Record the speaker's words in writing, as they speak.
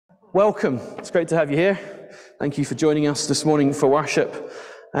Welcome. It's great to have you here. Thank you for joining us this morning for worship.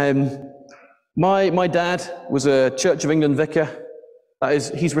 My dad was a Church of England vicar. That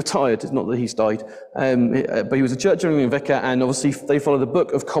is, he's retired. It's not that he's died. But he was a Church of England vicar, and obviously they follow the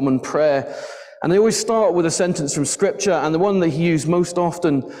Book of Common Prayer. And they always start with a sentence from Scripture, and the one that he used most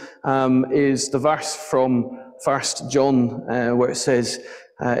often is the verse from 1 John, where it says,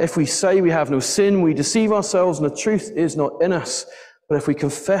 if we say we have no sin, we deceive ourselves, and the truth is not in us. But if we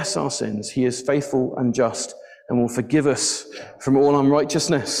confess our sins, he is faithful and just and will forgive us from all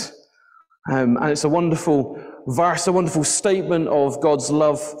unrighteousness. And it's a wonderful verse, a wonderful statement of God's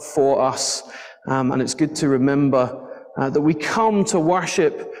love for us. And it's good to remember that we come to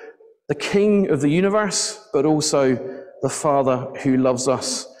worship the King of the universe, but also the Father who loves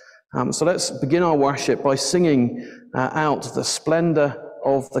us. So let's begin our worship by singing out the splendor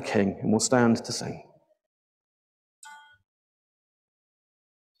of the King. And we'll stand to sing.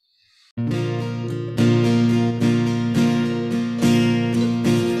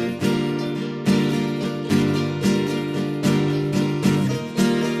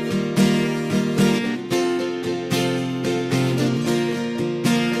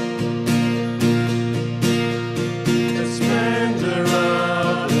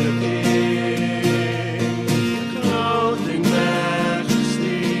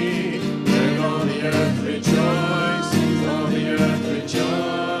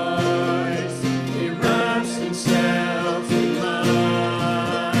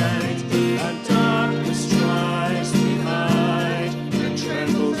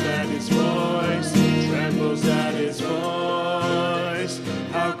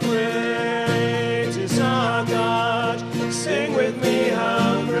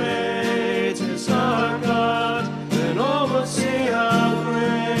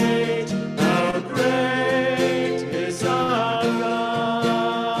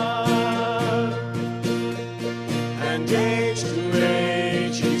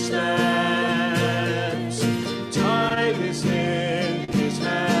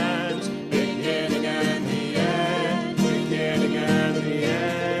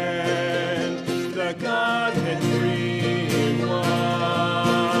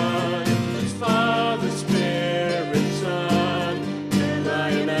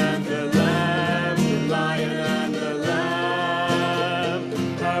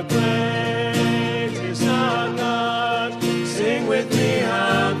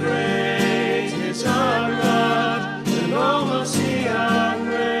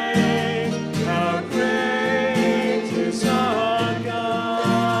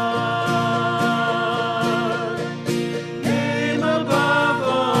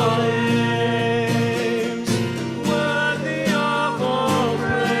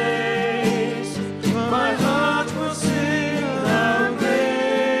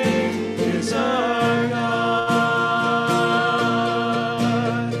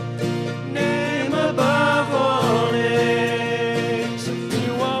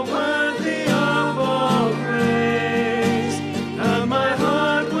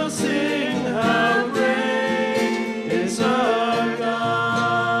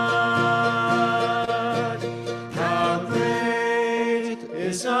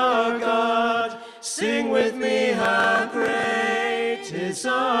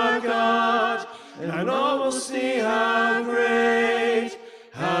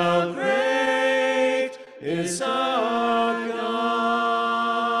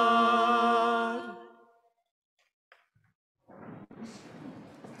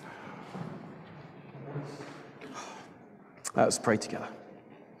 Let's pray together.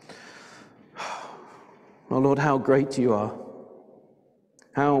 Oh Lord, how great you are.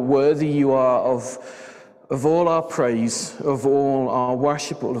 How worthy you are of all our praise, of all our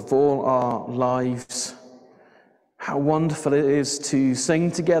worship, of all our lives. How wonderful it is to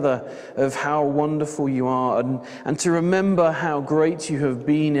sing together of how wonderful you are, and to remember how great you have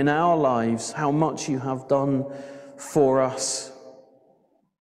been in our lives, how much you have done for us.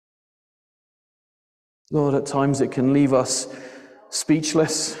 Lord, at times it can leave us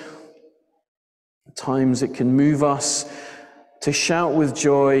speechless. At times it can move us to shout with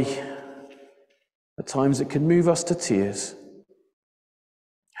joy. At times it can move us to tears.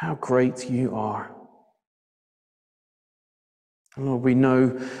 How great you are. Lord, we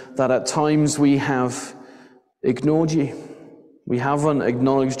know that at times we have ignored you. We haven't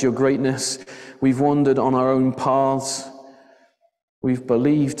acknowledged your greatness. We've wandered on our own paths. We've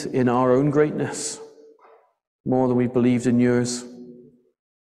believed in our own greatness more than we've believed in yours.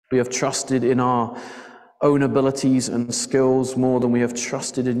 We have trusted in our own abilities and skills more than we have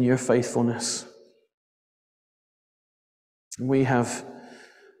trusted in your faithfulness. We have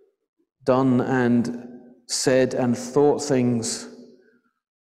done and said and thought things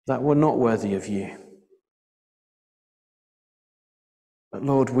that were not worthy of you. But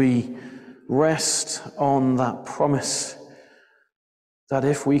Lord, we rest on that promise that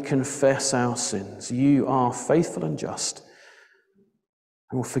if we confess our sins, you are faithful and just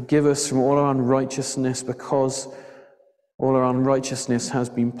and will forgive us from all our unrighteousness, because all our unrighteousness has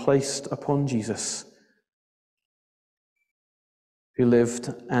been placed upon Jesus, who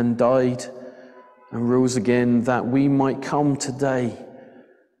lived and died and rose again, that we might come today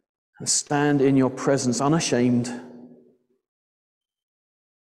and stand in your presence unashamed,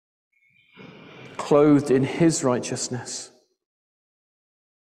 clothed in his righteousness.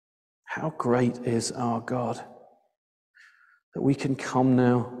 How great is our God, that we can come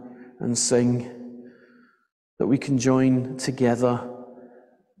now and sing, that we can join together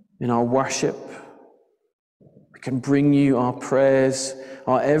in our worship. We can bring you our prayers,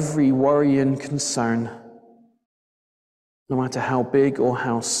 our every worry and concern, no matter how big or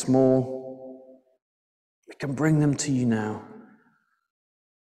how small. We can bring them to you now.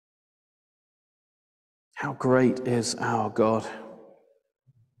 How great is our God.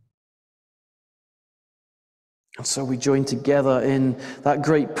 And so we join together in that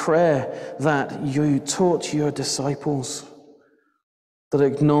great prayer that you taught your disciples, that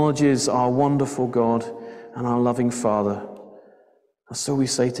acknowledges our wonderful God and our loving Father. And so we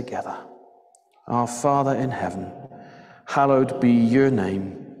say together, Our Father in heaven, hallowed be your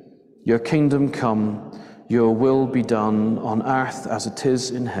name. Your kingdom come, your will be done on earth as it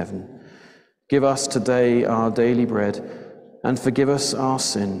is in heaven. Give us today our daily bread, and forgive us our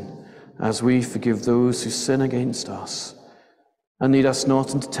sin, as we forgive those who sin against us. And lead us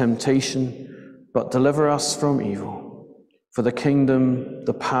not into temptation, but deliver us from evil. For the kingdom,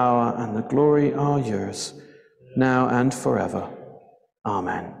 the power, and the glory are yours, now and forever.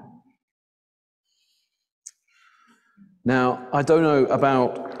 Amen. Now, I don't know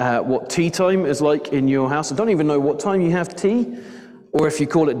about what tea time is like in your house. I don't even know what time you have tea, or if you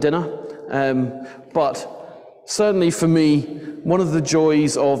call it dinner. But certainly for me, one of the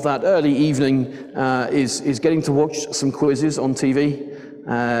joys of that early evening is getting to watch some quizzes on TV.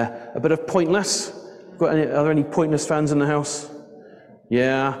 A bit of Pointless. Are there any Pointless fans in the house?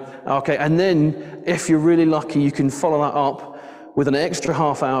 Yeah. Okay. And then, if you're really lucky, you can follow that up with an extra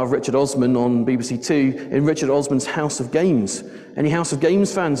half hour of Richard Osman on BBC Two in Richard Osman's House of Games. Any House of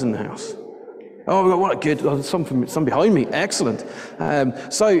Games fans in the house? Oh, what a good, some behind me, excellent.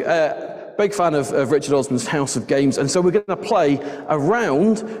 Big fan of Richard Osman's House of Games, and so we're going to play a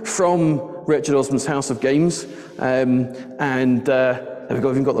round from Richard Osman's House of Games, there we go,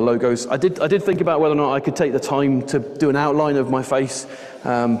 we've even got the logos. I did think about whether or not I could take the time to do an outline of my face,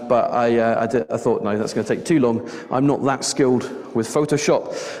 but I thought, no, that's going to take too long. I'm not that skilled with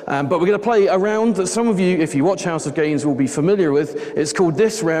Photoshop. But we're going to play a round that some of you, if you watch House of Games, will be familiar with. It's called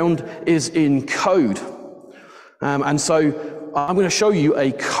This Round is in Code. And so I'm going to show you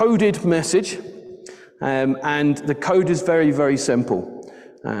a coded message, and the code is very, very simple.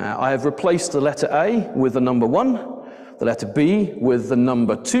 I have replaced the letter A with the number 1, the letter B with the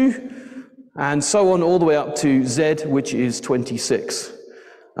number 2, and so on all the way up to Z, which is 26.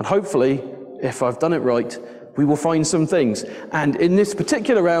 And hopefully, if I've done it right, we will find some things. And in this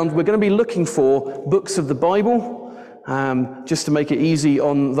particular round, we're going to be looking for books of the Bible, just to make it easy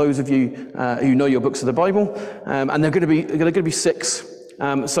on those of you who know your books of the Bible. And they're going to be 6.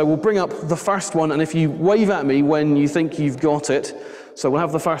 So we'll bring up the first one, and if you wave at me when you think you've got it, so we'll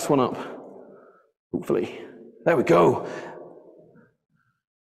have the first one up, hopefully. There we go.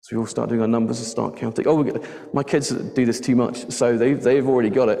 So we all start doing our numbers and start counting. Oh, my kids do this too much, so they've already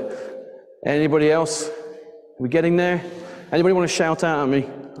got it. Anybody else? Are we getting there? Anybody want to shout out at me?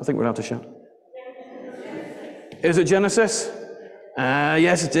 I think we're allowed to shout. Is it Genesis?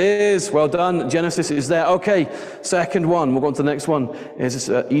 Yes, it is. Well done. Genesis is there. Okay, second one. We'll go on to the next one. Is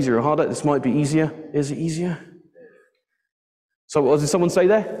this easier or harder? This might be easier. Is it easier? So what did someone say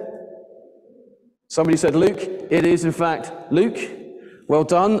there? Somebody said Luke. It is, in fact, Luke. Well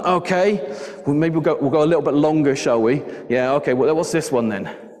done. Okay. Well, maybe we'll go a little bit longer, shall we? Yeah, okay. Well, what's this one then?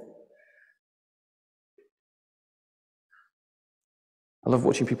 I love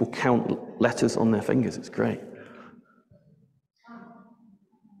watching people count letters on their fingers. It's great.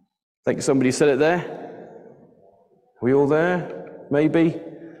 I think somebody said it there. Are we all there? Maybe.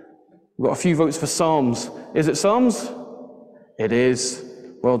 We've got a few votes for Psalms. Is it Psalms? It is.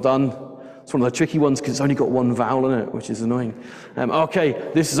 Well done. It's one of the tricky ones because it's only got one vowel in it, which is annoying.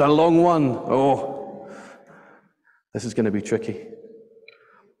 Okay, this is a long one. Oh, this is going to be tricky.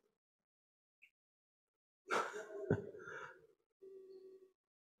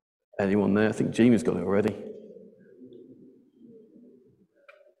 Anyone there? I think Jamie's got it already.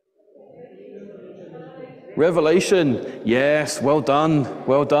 Revelation. Yes, well done.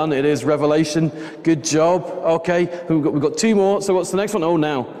 Well done. It is Revelation. Good job. Okay, we've got two more. So what's the next one? Oh,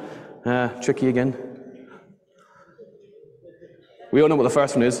 now. Tricky again. We all know what the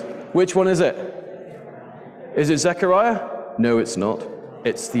first one is. Which one is it? Is it Zechariah? No, it's not.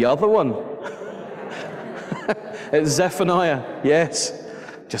 It's the other one. It's Zephaniah. Yes.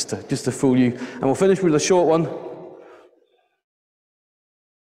 Just to fool you. And we'll finish with a short one.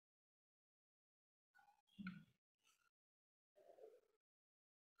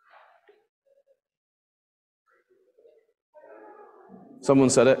 Someone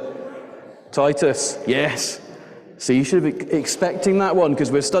said it. Titus. Yes. So you should be expecting that one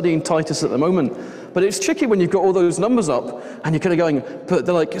because we're studying Titus at the moment. But it's tricky when you've got all those numbers up and you're kind of going, but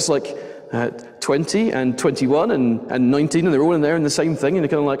they're like, it's like 20 and 21 and 19 and they're all in there in the same thing. And you're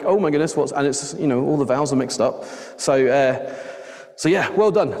kind of like, oh my goodness, and it's, all the vowels are mixed up. So yeah,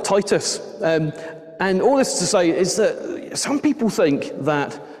 well done, Titus. And all this to say is that some people think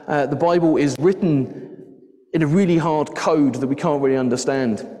that the Bible is written in a really hard code that we can't really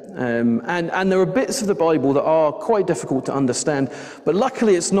understand. And there are bits of the Bible that are quite difficult to understand, but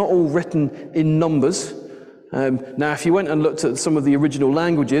luckily it's not all written in numbers. Now, if you went and looked at some of the original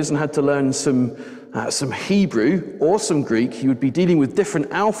languages and had to learn some Hebrew or some Greek, you would be dealing with different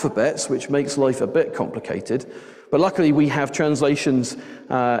alphabets, which makes life a bit complicated. But luckily we have translations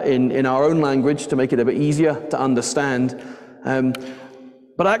in our own language to make it a bit easier to understand.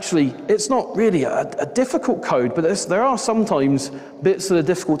 But actually, it's not really a difficult code, but there are sometimes bits that are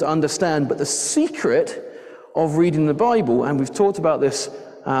difficult to understand. But the secret of reading the Bible, and we've talked about this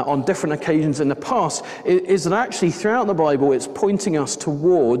on different occasions in the past, is that actually throughout the Bible, it's pointing us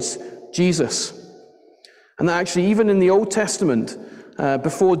towards Jesus. And that actually, even in the Old Testament,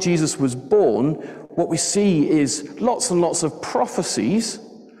 before Jesus was born, what we see is lots and lots of prophecies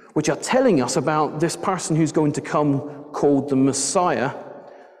which are telling us about this person who's going to come called the Messiah,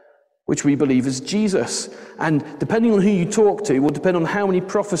 which we believe is Jesus. And depending on who you talk to, will depend on how many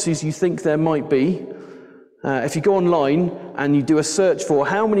prophecies you think there might be. If you go online and you do a search for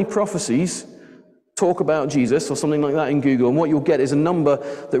how many prophecies talk about Jesus or something like that in Google, and what you'll get is a number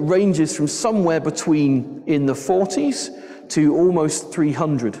that ranges from somewhere between in the 40s to almost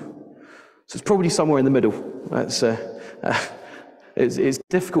 300. So it's probably somewhere in the middle. It's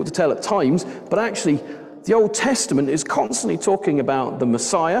difficult to tell at times, but actually the Old Testament is constantly talking about the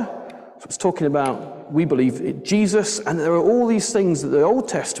Messiah. So it's talking about, we believe, Jesus, and there are all these things that the Old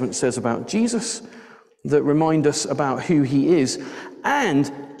Testament says about Jesus that remind us about who he is.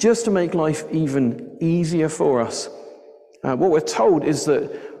 And just to make life even easier for us, what we're told is that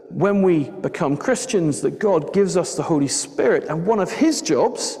when we become Christians, that God gives us the Holy Spirit, and one of his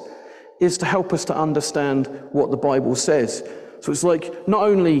jobs is to help us to understand what the Bible says. So it's like, not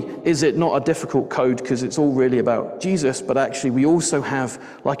only is it not a difficult code because it's all really about Jesus, but actually we also have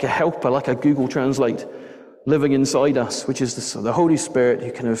like a helper, like a Google Translate living inside us, which is the Holy Spirit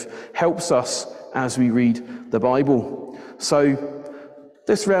who kind of helps us as we read the Bible. So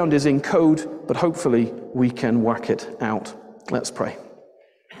this round is in code, but hopefully we can work it out. Let's pray.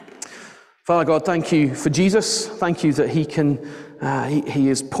 Father God, thank you for Jesus. Thank you that he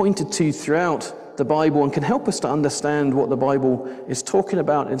is pointed to throughout the Bible and can help us to understand what the Bible is talking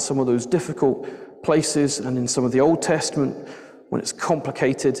about in some of those difficult places and in some of the Old Testament when it's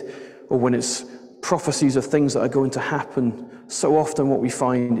complicated or when it's prophecies of things that are going to happen. So often what we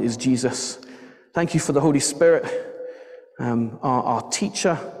find is Jesus. Thank you for the Holy Spirit, our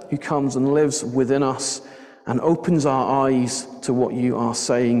teacher who comes and lives within us and opens our eyes to what you are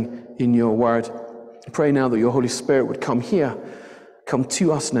saying in your word. I pray now that your Holy Spirit would come here, come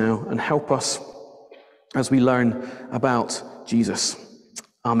to us now and help us as we learn about Jesus.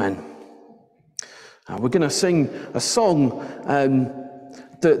 Amen. We're going to sing a song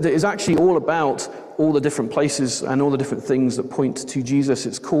that is actually all about all the different places and all the different things that point to Jesus.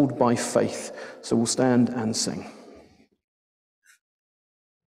 It's called By Faith. So we'll stand and sing.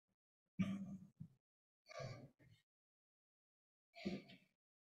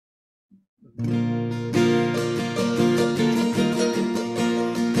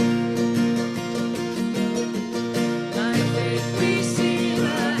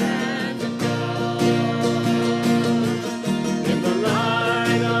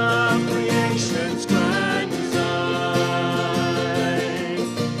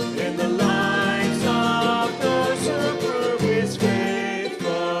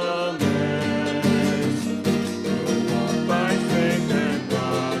 By faith and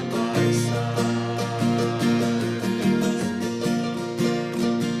not by sight.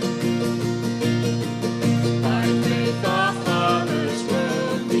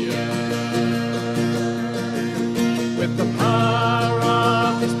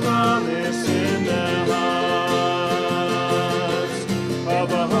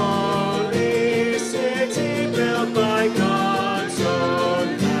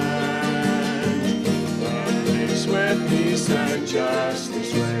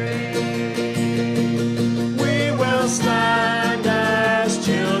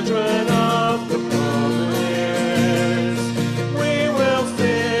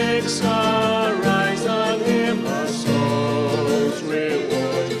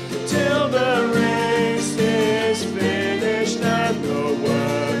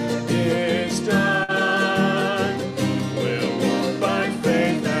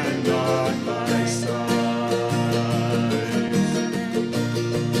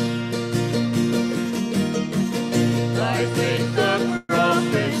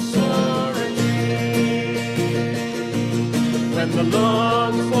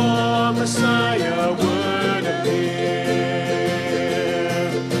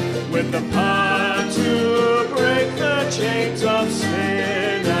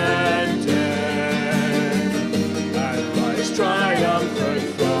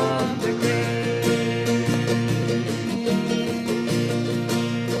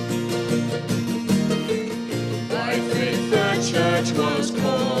 was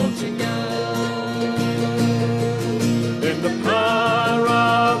called to go. In the power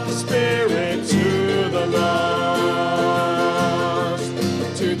of the Spirit to the lost,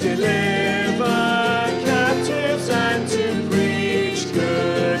 to deliver captives and to preach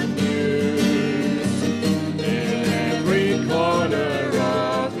good news in every corner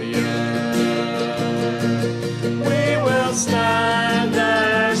of the earth. We will stand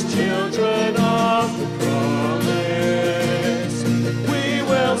as children of the promise. We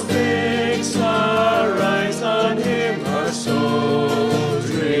will fix our eyes on Him, our soul's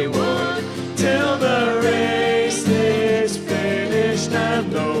reward, till the race is finished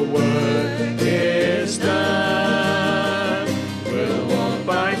and the work is done. We'll walk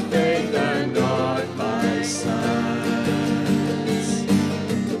by faith and not by sight.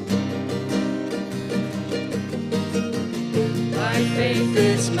 By faith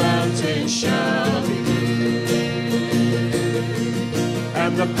its mountains shall be moved,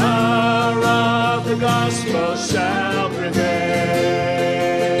 and the power of the gospel shall prevail.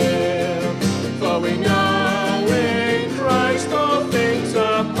 For we know in Christ all things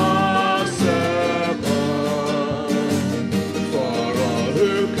are possible, for all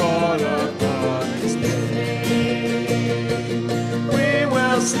who call upon His name. We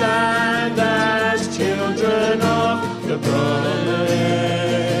will stand as children of the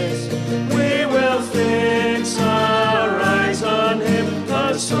promise. We will fix our eyes on Him,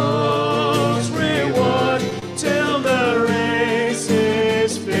 our soul's reward, till the race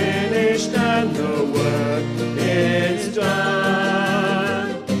is finished and the work is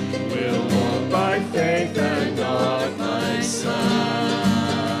done. We'll walk by faith and not by sight.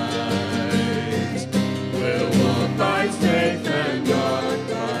 We'll walk by faith and not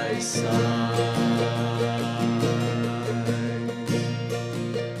by sight.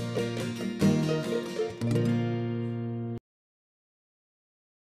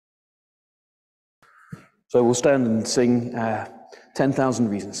 So we'll stand and sing 10,000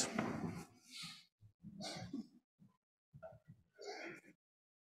 Reasons.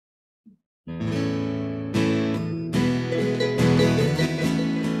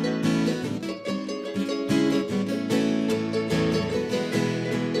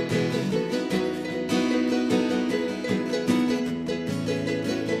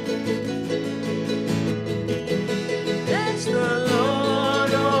 Bless the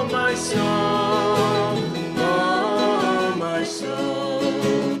Lord, oh my soul, oh my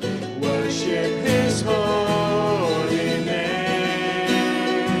soul. Worship His holy name.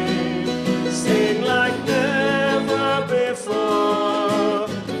 Sing like never before,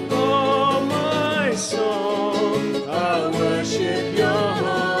 oh my soul. I'll worship Your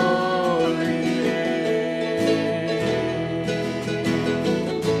holy name.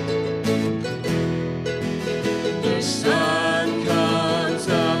 The sun comes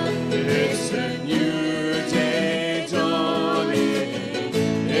up, it's a new day dawning.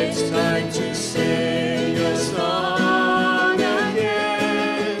 It's time to sing a song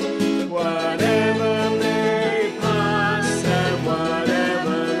again. Whatever may pass and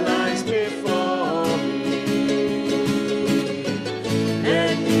whatever lies before me,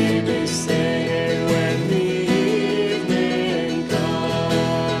 and me be singing when the evening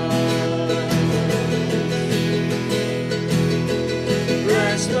comes.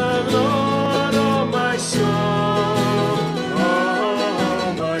 Bless the Lord, oh my soul,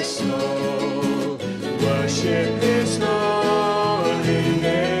 oh my soul. Worship His holy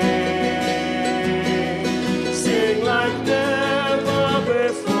name. Sing like never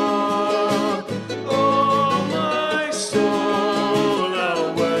before, oh my soul.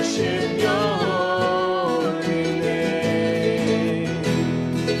 I'll worship Your holy name.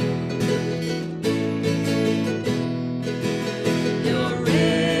 You're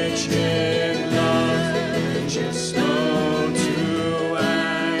rich in love, just slow to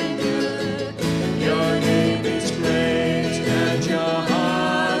anger. Your name is great and Your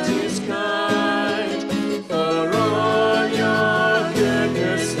heart is kind. For all Your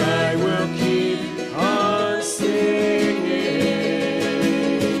goodness I will keep on singing.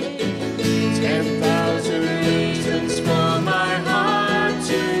 10,000 reasons for my heart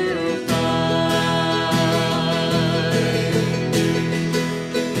to find.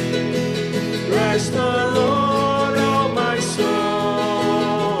 Bless the Lord, oh my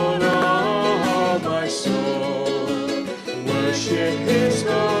soul, oh my soul. Worship His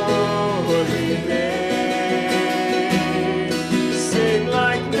holy name. Sing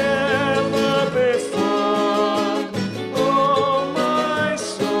like never before, oh my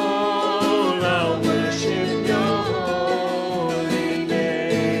soul. I'll worship Your holy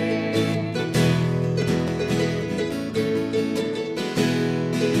name.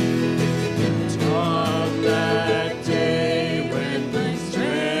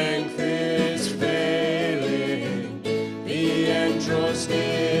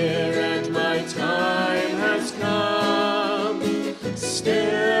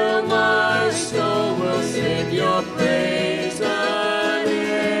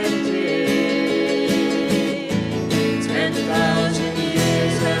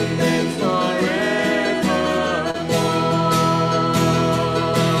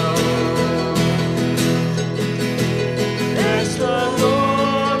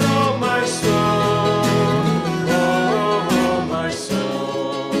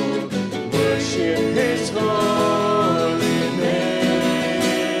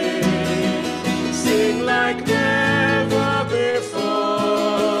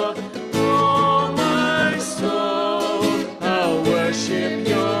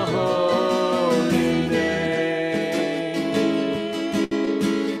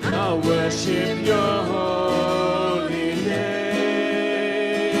 I'll worship your holy name.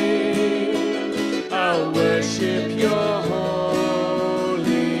 I'll worship your holy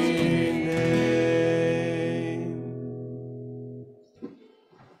name.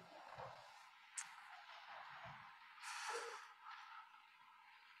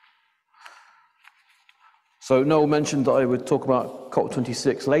 So Noel mentioned that I would talk about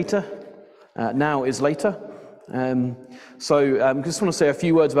COP26 later. Now is later. Just want to say a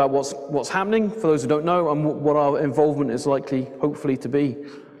few words about what's happening for those who don't know and what our involvement is likely, hopefully, to be.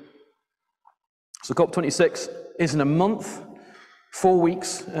 So COP26 is in a month, 4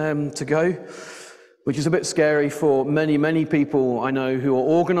 weeks to go, which is a bit scary for many people I know who are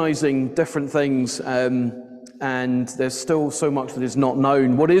organising different things, and there's still so much that is not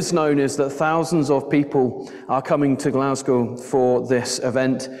known. What is known is that thousands of people are coming to Glasgow for this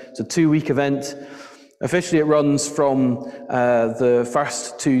event. It's a 2-week event. Officially, it runs from the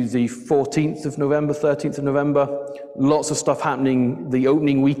 1st to the 14th of November, 13th of November. Lots of stuff happening the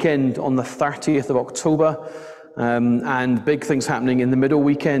opening weekend on the 30th of October, and big things happening in the middle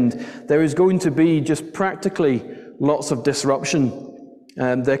weekend. There is going to be just practically lots of disruption.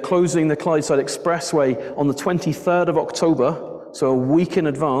 They're closing the Clydeside Expressway on the 23rd of October, so a week in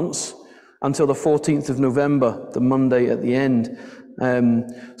advance, until the 14th of November, the Monday at the end.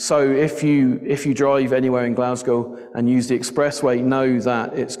 So if you drive anywhere in Glasgow and use the expressway, know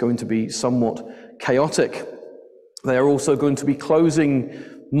that it's going to be somewhat chaotic. They are also going to be closing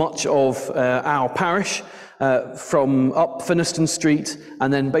much of our parish from up Finniston Street,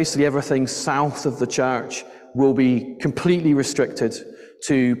 and then basically everything south of the church will be completely restricted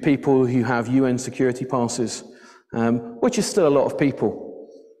to people who have UN security passes, which is still a lot of people.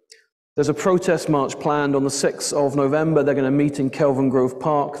 There's a protest march planned on the 6th of November. They're going to meet in Kelvin Grove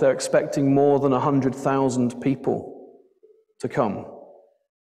Park. They're expecting more than 100,000 people to come.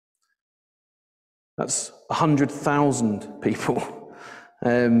 That's 100,000 people.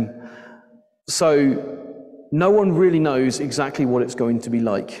 So no one really knows exactly what it's going to be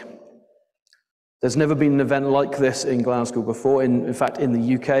like. There's never been an event like this in Glasgow before, in fact, in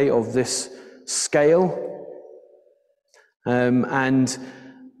the UK, of this scale. And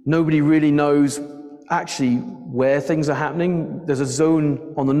nobody really knows actually where things are happening. There's a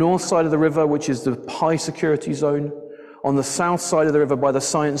zone on the north side of the river, which is the high security zone. On the south side of the river by the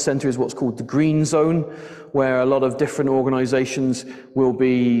Science Centre is what's called the Green Zone, where a lot of different organisations will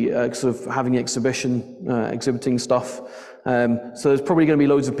be sort of having exhibiting stuff. So there's probably going to be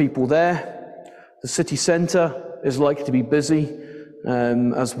loads of people there. The city centre is likely to be busy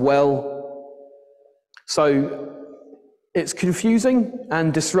as well. So it's confusing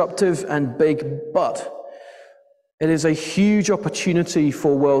and disruptive and big, but it is a huge opportunity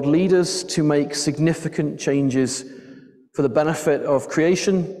for world leaders to make significant changes for the benefit of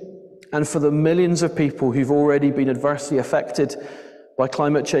creation and for the millions of people who've already been adversely affected by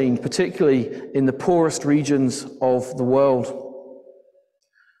climate change, particularly in the poorest regions of the world.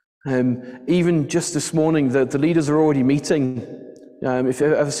 Even just this morning, the leaders are already meeting. If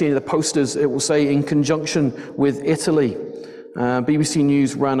you've ever seen the posters, it will say in conjunction with Italy. BBC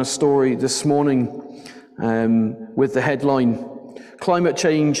News ran a story this morning with the headline, "Climate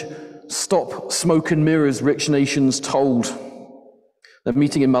Change, Stop Smoke and Mirrors, Rich Nations Told." They're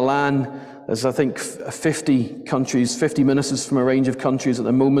meeting in Milan. There's, I think, 50 countries, 50 ministers from a range of countries at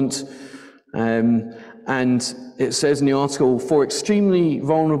the moment. And it says in the article, for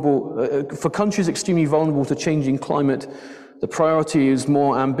countries extremely vulnerable to changing climate, the priority is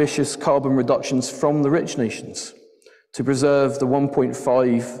more ambitious carbon reductions from the rich nations to preserve the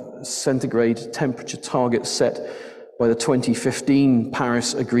 1.5 centigrade temperature target set by the 2015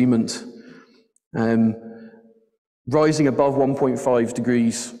 Paris Agreement. Rising above 1.5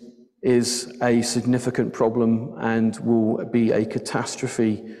 degrees is a significant problem and will be a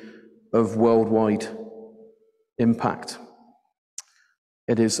catastrophe of worldwide impact.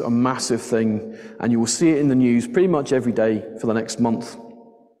 It is a massive thing, and you will see it in the news pretty much every day for the next month.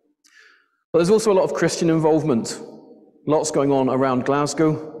 But there's also a lot of Christian involvement. Lots going on around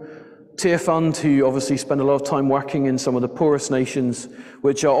Glasgow. Tear Fund, who obviously spend a lot of time working in some of the poorest nations,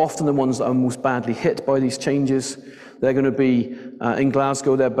 which are often the ones that are most badly hit by these changes. They're going to be in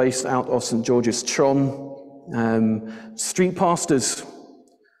Glasgow. They're based out of St George's Tron. Street pastors.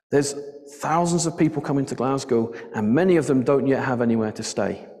 There's thousands of people coming to Glasgow, and many of them don't yet have anywhere to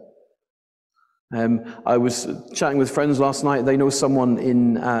stay. I was chatting with friends last night. They know someone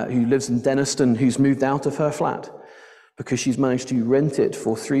who lives in Denniston who's moved out of her flat because she's managed to rent it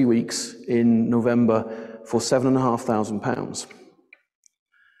for 3 weeks in November for £7,500.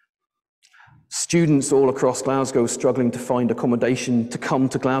 Students all across Glasgow struggling to find accommodation to come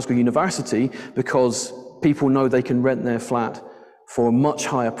to Glasgow University because people know they can rent their flat for a much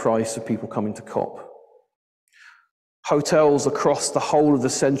higher price of people coming to COP. Hotels across the whole of the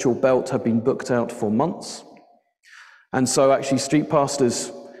central belt have been booked out for months. And so actually street pastors,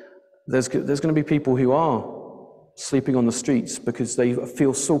 there's going to be people who are sleeping on the streets because they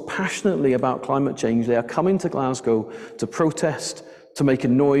feel so passionately about climate change. They are coming to Glasgow to protest, to make a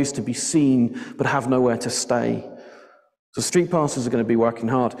noise, to be seen, but have nowhere to stay. So street pastors are going to be working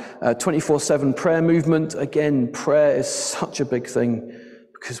hard. 24/7 prayer movement. Again, prayer is such a big thing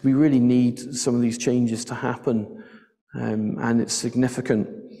because we really need some of these changes to happen, and it's significant.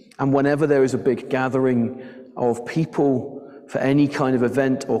 And whenever there is a big gathering of people for any kind of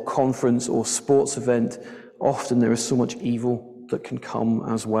event or conference or sports event, often there is so much evil that can come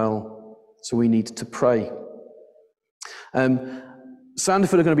as well. So we need to pray.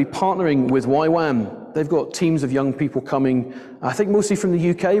 Sandyford are going to be partnering with YWAM. They've got teams of young people coming, I think mostly from the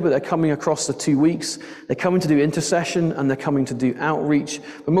UK, but they're coming across the 2 weeks. They're coming to do intercession and they're coming to do outreach.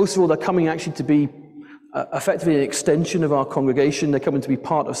 But most of all, they're coming actually to be effectively an extension of our congregation. They're coming to be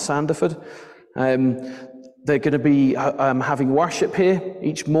part of Sandyford. They're going to be having worship here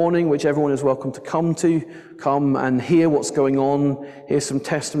each morning, which everyone is welcome to come and hear what's going on, hear some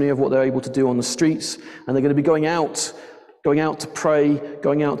testimony of what they're able to do on the streets. And they're going to be going out to pray,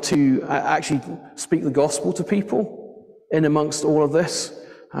 going out to actually speak the gospel to people in amongst all of this.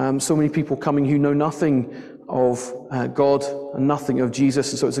 So many people coming who know nothing of God and nothing of Jesus,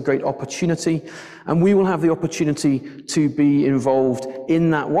 and so it's a great opportunity. And we will have the opportunity to be involved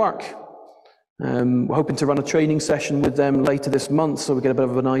in that work. We're hoping to run a training session with them later this month, so we get a bit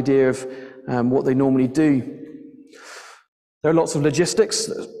of an idea of what they normally do. There are lots of logistics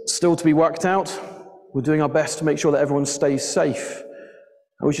still to be worked out. We're doing our best to make sure that everyone stays safe,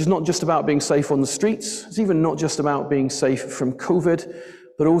 which is not just about being safe on the streets. It's even not just about being safe from COVID,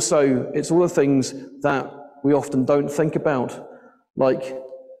 but also it's all the things that we often don't think about, like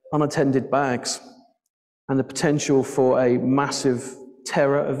unattended bags and the potential for a massive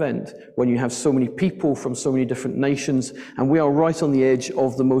terror event when you have so many people from so many different nations, and we are right on the edge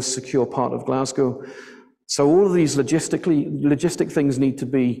of the most secure part of Glasgow. So all of these logistic things need to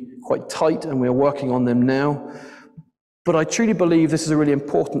be quite tight, and we're working on them now. But I truly believe this is a really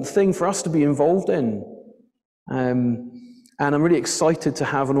important thing for us to be involved in. And I'm really excited to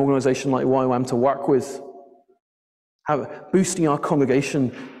have an organisation like YWAM to work with, boosting our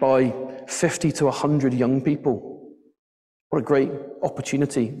congregation by 50 to 100 young people. What a great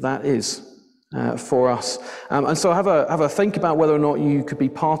opportunity that is for us. And so have a think about whether or not you could be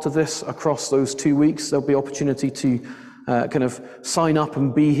part of this across those 2 weeks. There'll be opportunity to kind of sign up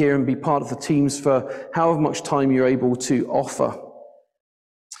and be here and be part of the teams for however much time you're able to offer.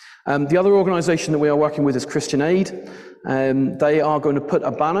 The other organisation that we are working with is Christian Aid. They are going to put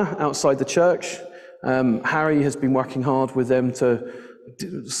a banner outside the church. Harry has been working hard with them to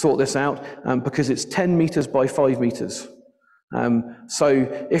sort this out because it's 10 metres by 5 metres. So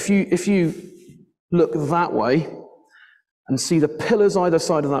if you look that way and see the pillars either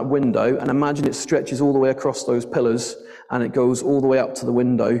side of that window, and imagine it stretches all the way across those pillars and it goes all the way up to the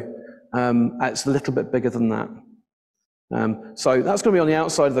window, it's a little bit bigger than that. So that's going to be on the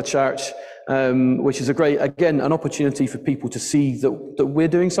outside of the church, which is an opportunity for people to see that we're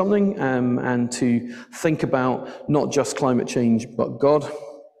doing something and to think about not just climate change, but God.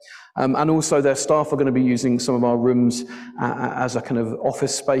 And also their staff are going to be using some of our rooms as a kind of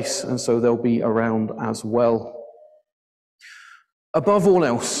office space, and so they'll be around as well. Above all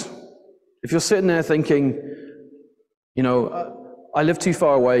else, if you're sitting there thinking, I live too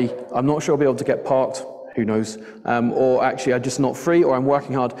far away, I'm not sure I'll be able to get parked, who knows, or actually I'm just not free, or I'm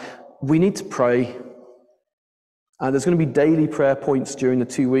working hard, we need to pray. There's going to be daily prayer points during the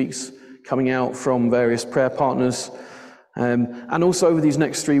 2 weeks coming out from various prayer partners. And also over these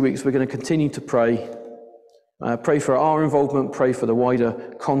next 3 weeks, we're going to continue to pray. Pray for our involvement, pray for the wider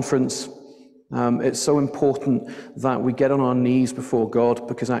conference. It's so important that we get on our knees before God,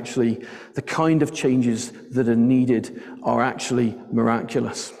 because actually the kind of changes that are needed are actually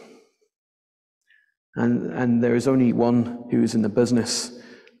miraculous. And there is only one who is in the business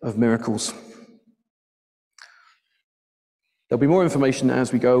of miracles. There'll be more information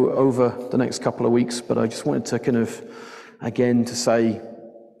as we go over the next couple of weeks, but I just wanted to kind of, again, to say,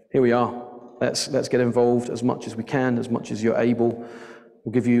 here we are. Let's get involved as much as we can, as much as you're able.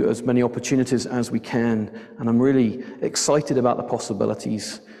 We'll give you as many opportunities as we can. And I'm really excited about the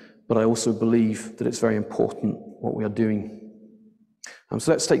possibilities, but I also believe that it's very important what we are doing.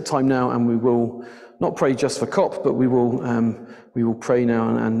 So let's take time now, and we will not pray just for COP, but we will pray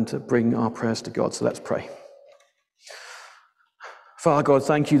now and bring our prayers to God. So let's pray. Father God,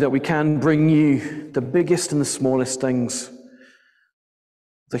 thank you that we can bring you the biggest and the smallest things,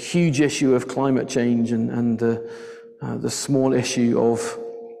 the huge issue of climate change and the small issue of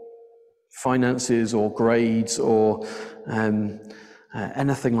finances or grades or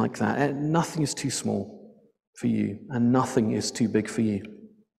anything like that. Nothing is too small for you, and nothing is too big for you.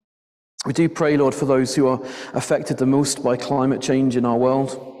 We do pray, Lord, for those who are affected the most by climate change in our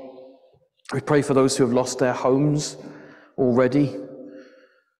world. We pray for those who have lost their homes already,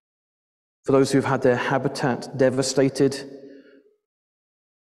 for those who have had their habitat devastated,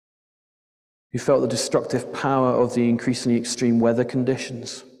 who felt the destructive power of the increasingly extreme weather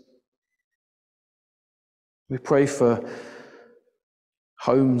conditions. We pray for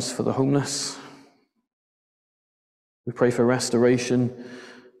homes for the homeless. We pray for restoration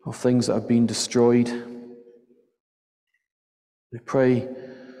of things that have been destroyed. We pray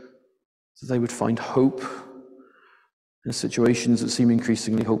that they would find hope in situations that seem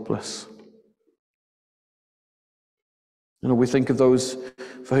increasingly hopeless. And we think of those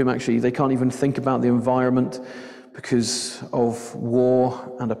for whom actually they can't even think about the environment because of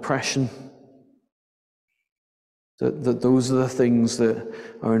war and oppression. That those are the things that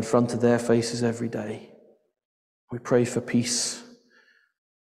are in front of their faces every day. We pray for peace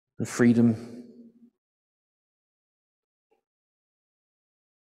and freedom.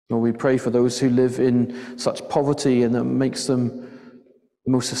 Lord, we pray for those who live in such poverty and that makes them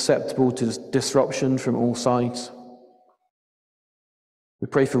most susceptible to disruption from all sides. We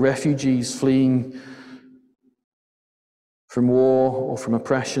pray for refugees fleeing from war or from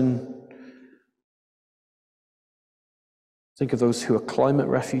oppression. Think of those who are climate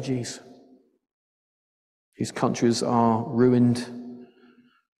refugees, whose countries are ruined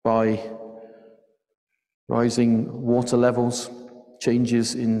by rising water levels,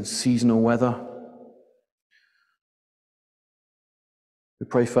 changes in seasonal weather. We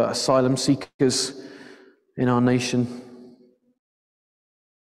pray for asylum seekers in our nation.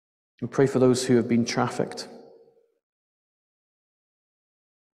 We pray for those who have been trafficked.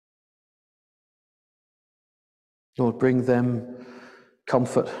 Lord, bring them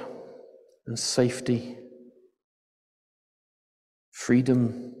comfort and safety,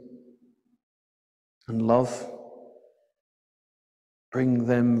 freedom and love. Bring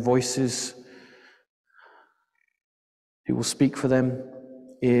them voices who will speak for them,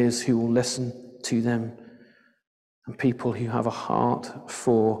 ears who will listen to them, and people who have a heart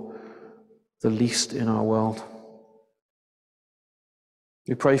for the least in our world.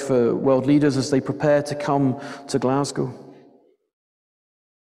 We pray for world leaders as they prepare to come to Glasgow.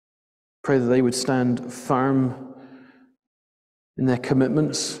 Pray that they would stand firm in their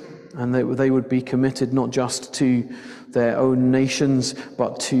commitments and that they would be committed not just to their own nations,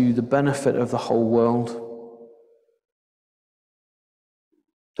 but to the benefit of the whole world.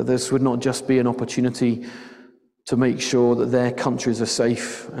 That this would not just be an opportunity to make sure that their countries are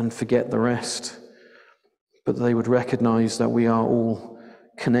safe and forget the rest, but that they would recognize that we are all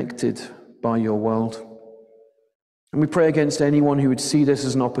connected by your world. And we pray against anyone who would see this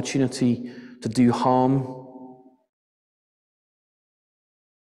as an opportunity to do harm,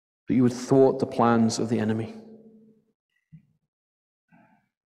 that you would thwart the plans of the enemy.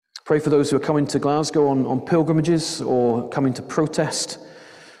 Pray for those who are coming to Glasgow on pilgrimages or coming to protest.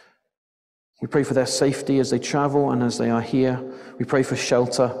 We pray for their safety as they travel and as they are here. We pray for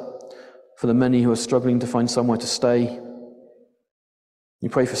shelter for the many who are struggling to find somewhere to stay. We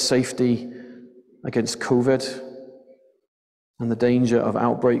pray for safety against COVID and the danger of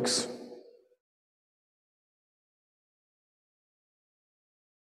outbreaks.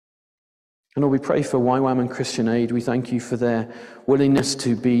 And Lord, we pray for YWAM and Christian Aid. We thank you for their willingness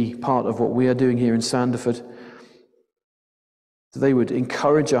to be part of what we are doing here in Sandyford. That they would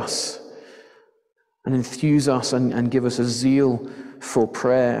encourage us and enthuse us and give us a zeal for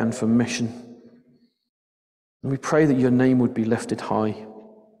prayer and for mission. And we pray that your name would be lifted high.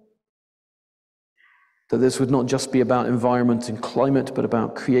 That this would not just be about environment and climate, but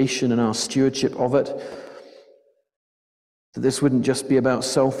about creation and our stewardship of it. That this wouldn't just be about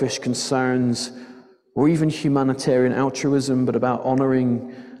selfish concerns or even humanitarian altruism, but about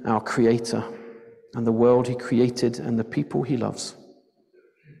honoring our Creator and the world He created and the people He loves.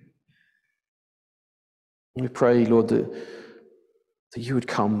 We pray, Lord, that you would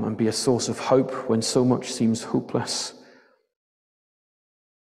come and be a source of hope when so much seems hopeless.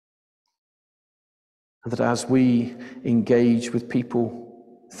 And that as we engage with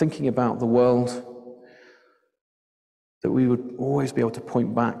people thinking about the world, that we would always be able to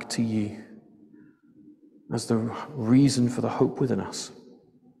point back to you as the reason for the hope within us.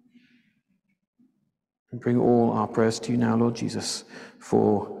 And bring all our prayers to you now, Lord Jesus,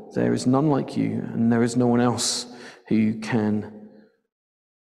 for there is none like you, and there is no one else who can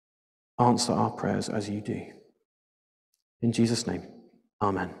answer our prayers as you do. In Jesus' name,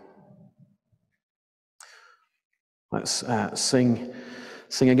 amen. Let's sing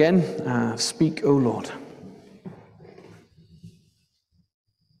again. Speak, O Lord.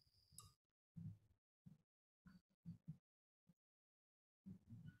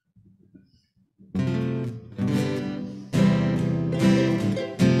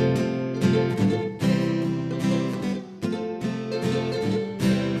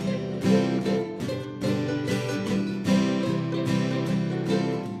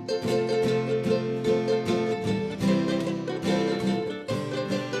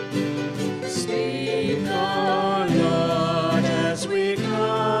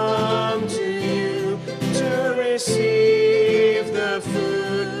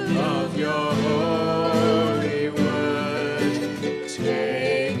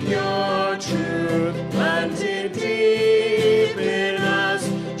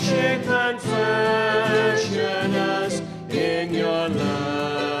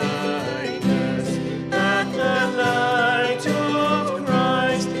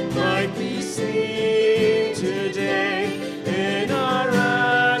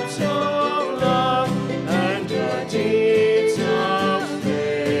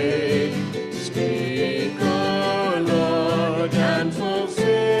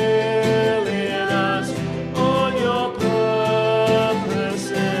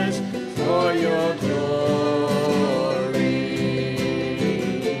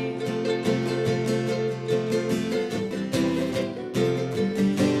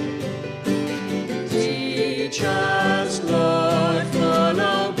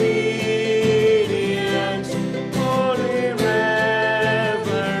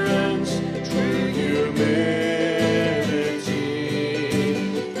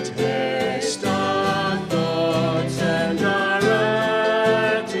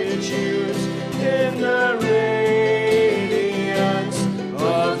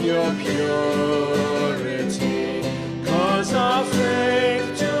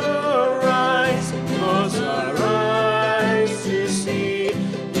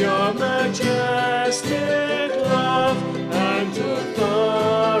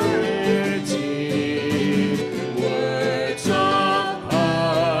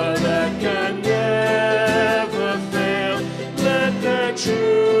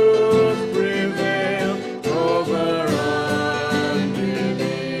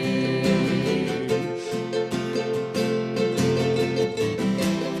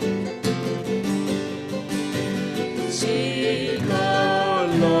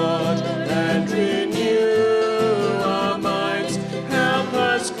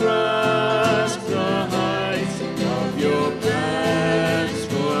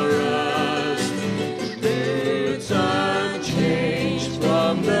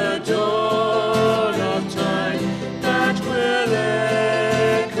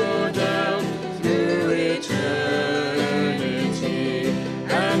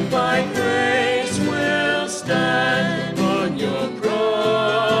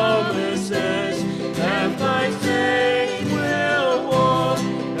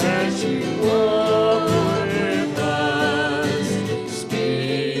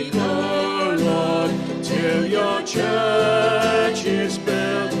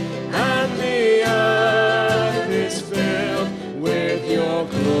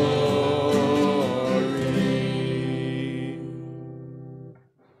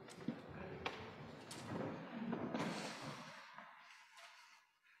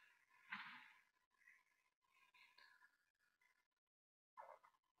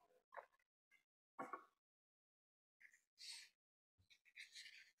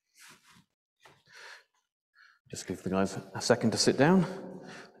 Just give the guys a second to sit down.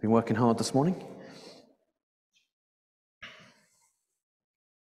 They've been working hard this morning.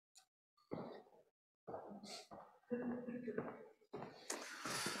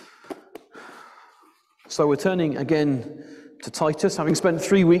 So we're turning again to Titus. Having spent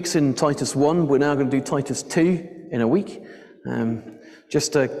 3 weeks in Titus 1, we're now going to do Titus 2 in a week,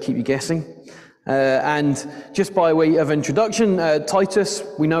 just to keep you guessing. And just by way of introduction, Titus,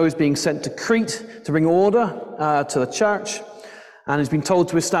 we know, is being sent to Crete to bring order to the church, and has been told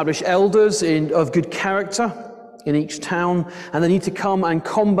to establish elders of good character in each town, and they need to come and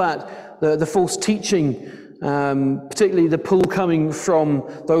combat the false teaching, particularly the pull coming from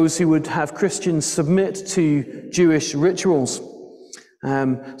those who would have Christians submit to Jewish rituals.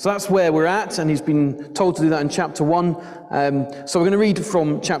 So that's where we're at, and he's been told to do that in chapter 1. So we're going to read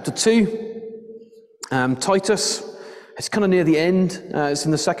from chapter 2, Titus. It's kind of near the end. It's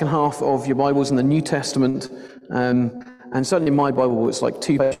in the second half of your Bibles in the New Testament. And certainly in my Bible, it's like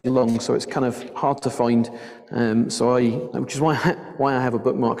 2 pages long, so it's kind of hard to find. Which is why I have a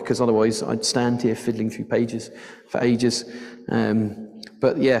bookmark, because otherwise I'd stand here fiddling through pages for ages.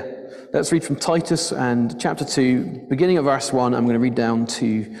 But yeah, let's read from Titus and chapter 2, beginning at verse 1. I'm going to read down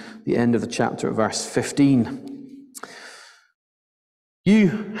to the end of the chapter at verse 15.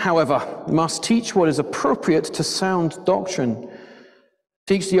 You, however, must teach what is appropriate to sound doctrine.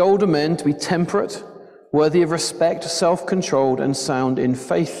 Teach the older men to be temperate, worthy of respect, self-controlled, and sound in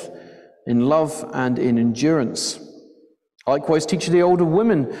faith, in love, and in endurance. Likewise, teach the older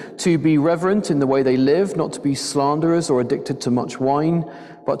women to be reverent in the way they live, not to be slanderers or addicted to much wine,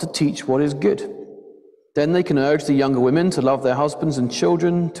 but to teach what is good. Then they can urge the younger women to love their husbands and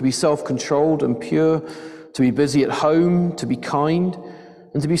children, to be self-controlled and pure, to be busy at home, to be kind,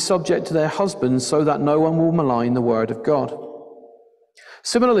 and to be subject to their husbands, so that no one will malign the word of God.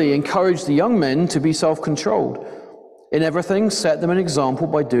 Similarly, encourage the young men to be self-controlled. In everything, set them an example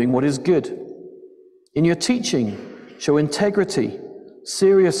by doing what is good. In your teaching, show integrity,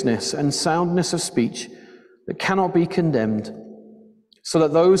 seriousness, and soundness of speech that cannot be condemned, so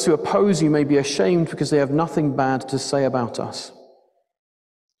that those who oppose you may be ashamed because they have nothing bad to say about us.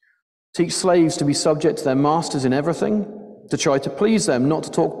 Teach slaves to be subject to their masters in everything, to try to please them, not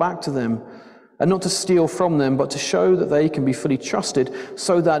to talk back to them, and not to steal from them, but to show that they can be fully trusted,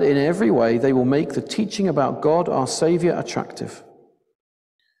 so that in every way they will make the teaching about God our Saviour attractive.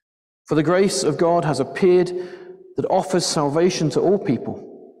 For the grace of God has appeared that offers salvation to all people.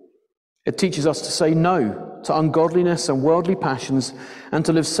 It teaches us to say no to ungodliness and worldly passions, and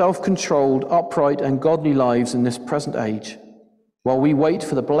to live self-controlled, upright, and godly lives in this present age, while we wait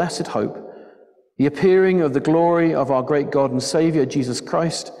for the blessed hope, the appearing of the glory of our great God and Saviour, Jesus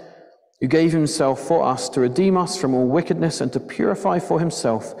Christ, who gave himself for us to redeem us from all wickedness and to purify for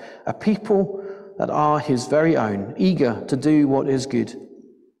himself a people that are his very own, eager to do what is good.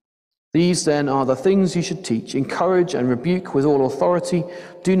 These then are the things you should teach, encourage and rebuke with all authority.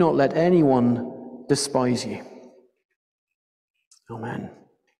 Do not let anyone despise you. Amen.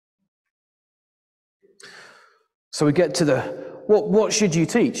 So we get to the what should you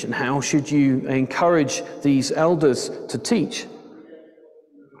teach, and how should you encourage these elders to teach?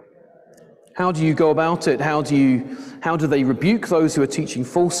 How do you go about it? How do they rebuke those who are teaching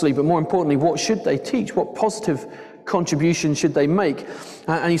falsely? But more importantly, what should they teach? What positive contribution should they make?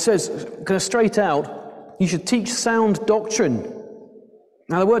 And he says, kind of straight out, you should teach sound doctrine.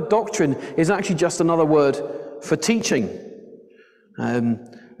 Now, the word doctrine is actually just another word for teaching.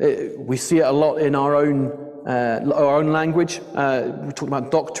 We see it a lot in our own language. We talk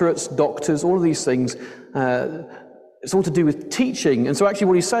about doctorates, doctors, all of these things. It's all to do with teaching. And so actually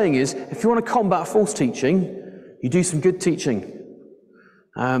what he's saying is, if you want to combat false teaching, you do some good teaching.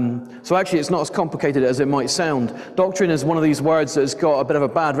 So actually it's not as complicated as it might sound. Doctrine is one of these words that has got a bit of a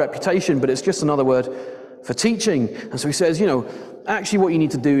bad reputation, but it's just another word for teaching. And so he says, actually what you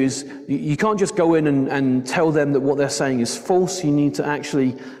need to do is, you can't just go in and tell them that what they're saying is false. You need to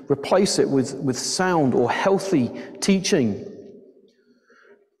actually replace it with sound or healthy teaching.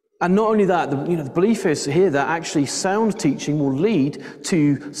 And not only that, the belief is here that actually sound teaching will lead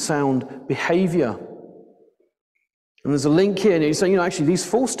to sound behavior. And there's a link here, and he's saying, actually these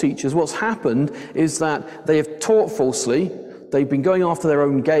false teachers, what's happened is that they have taught falsely, they've been going after their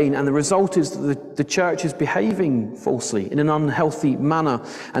own gain, and the result is that the church is behaving falsely in an unhealthy manner,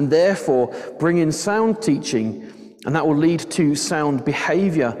 and therefore bring in sound teaching, and that will lead to sound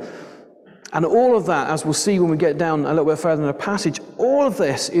behavior. And all of that, as we'll see when we get down a little bit further in the passage, all of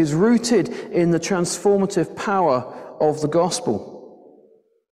this is rooted in the transformative power of the gospel.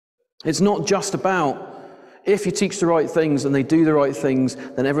 It's not just about, if you teach the right things and they do the right things,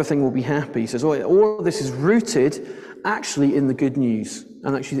 then everything will be happy. He says, all of this is rooted actually in the good news.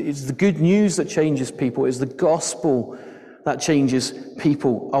 And actually it's the good news that changes people. It's the gospel that changes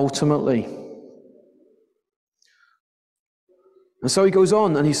people ultimately. And so he goes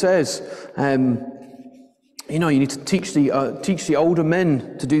on and he says, you need to teach the older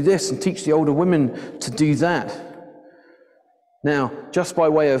men to do this and teach the older women to do that. Now, just by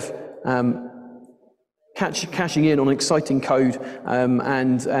way of cashing in on exciting code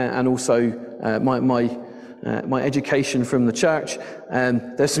and also my education from the church,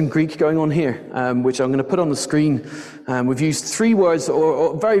 there's some Greek going on here, which I'm going to put on the screen. We've used 3 words that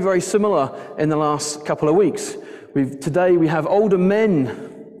are very, very similar in the last couple of weeks. Today we have older men,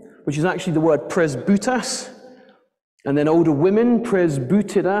 which is actually the word presbytas, And then older women,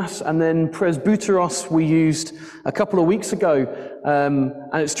 presbyteras, and then presbyteros we used a couple of weeks ago,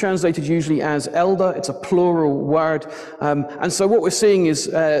 and it's translated usually as elder. It's a plural word. And so what we're seeing is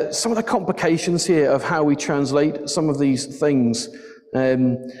some of the complications here of how we translate some of these things.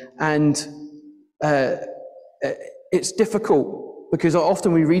 It's difficult because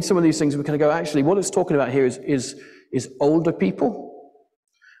often we read some of these things and we kind of go, actually, what it's talking about here is older people.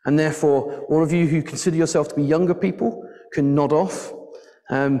 And therefore, all of you who consider yourself to be younger people can nod off.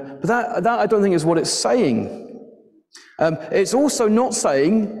 But that I don't think is what it's saying. It's also not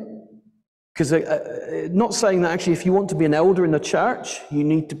saying, not saying that actually if you want to be an elder in the church, you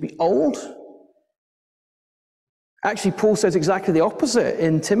need to be old. Actually, Paul says exactly the opposite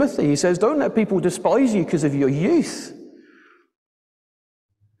in Timothy. He says, don't let people despise you because of your youth.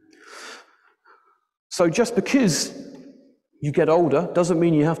 So just because you get older doesn't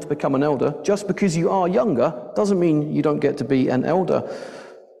mean you have to become an elder. Just because you are younger doesn't mean you don't get to be an elder.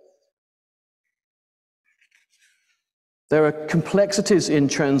 There are complexities in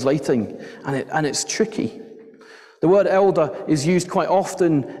translating, and it's tricky. The word elder is used quite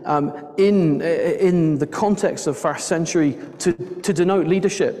often in the context of first century to denote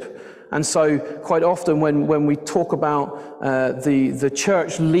leadership. And so quite often when we talk about the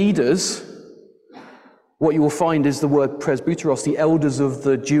church leaders, what you will find is the word presbyteros, the elders of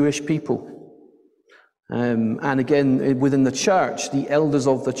the Jewish people. And again, within the church, the elders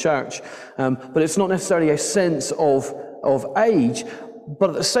of the church. But it's not necessarily a sense of age.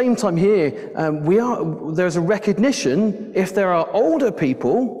 But at the same time here, there's a recognition, if there are older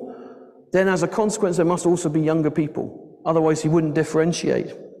people, then as a consequence there must also be younger people. Otherwise he wouldn't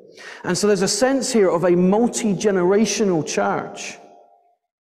differentiate. And so there's a sense here of a multi-generational church.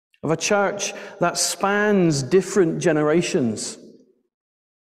 Of a church that spans different generations.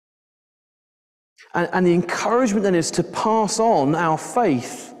 And the encouragement then is to pass on our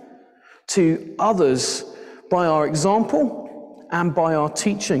faith to others by our example and by our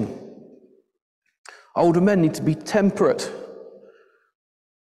teaching. Older men need to be temperate.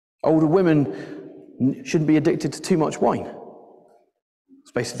 Older women shouldn't be addicted to too much wine.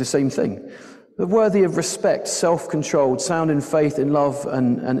 It's basically the same thing. But worthy of respect, self-controlled, sound in faith, in love,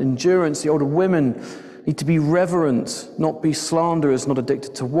 and endurance. The older women need to be reverent, not be slanderers, not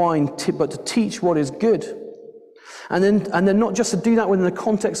addicted to wine, but to teach what is good. And then not just to do that within the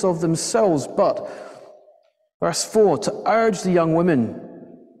context of themselves, but, verse 4, to urge the young women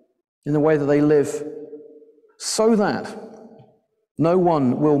in the way that they live, so that no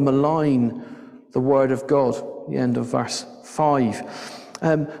one will malign the word of God. The end of verse 5.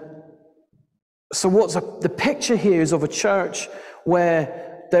 So the picture here is of a church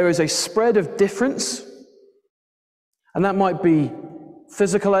where there is a spread of difference, and that might be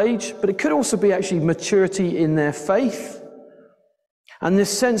physical age, but it could also be actually maturity in their faith, and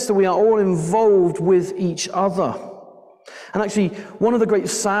this sense that we are all involved with each other. And actually, one of the great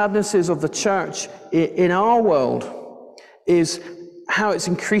sadnesses of the church in our world is how it's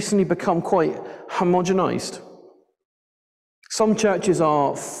increasingly become quite homogenized. Some churches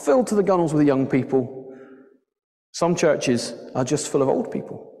are filled to the gunnels with young people. Some churches are just full of old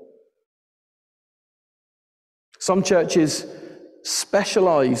people. Some churches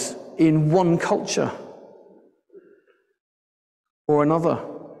specialize in one culture or another.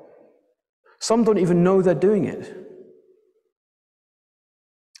 Some don't even know they're doing it.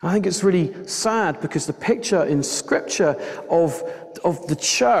 I think it's really sad because the picture in Scripture of the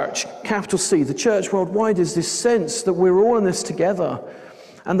church, capital C, the church worldwide, is this sense that we're all in this together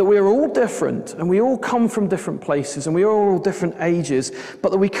and that we're all different and we all come from different places and we are all different ages,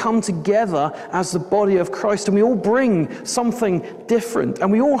 but that we come together as the body of Christ and we all bring something different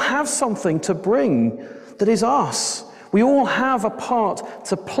and we all have something to bring that is us. We all have a part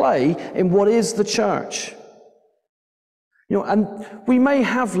to play in what is the church. And we may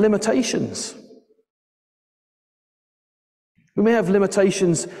have limitations. We may have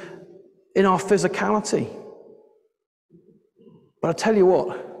limitations in our physicality. But I tell you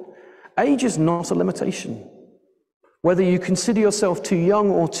what, age is not a limitation. Whether you consider yourself too young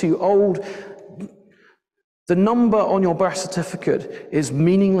or too old, the number on your birth certificate is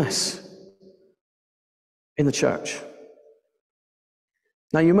meaningless in the church.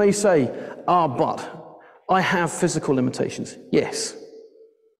 Now you may say, but I have physical limitations. Yes.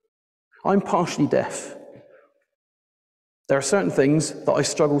 I'm partially deaf. There are certain things that I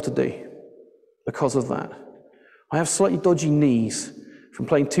struggle to do because of that. I have slightly dodgy knees from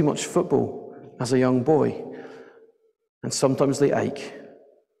playing too much football as a young boy, and sometimes they ache.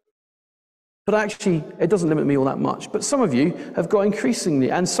 But actually, it doesn't limit me all that much. But some of you have got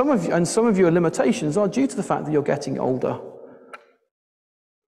increasingly, and some of your limitations are due to the fact that you're getting older.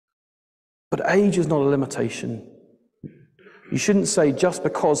 But age is not a limitation. You shouldn't say, just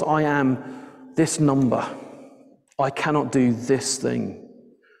because I am this number, I cannot do this thing.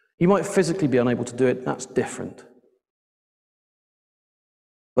 You might physically be unable to do it, that's different.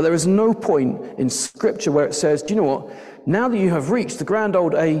 But there is no point in Scripture where it says, do you know what? Now that you have reached the grand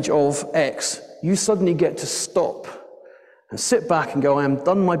old age of X, you suddenly get to stop and sit back and go, I am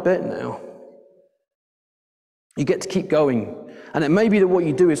done my bit now. You get to keep going. And it may be that what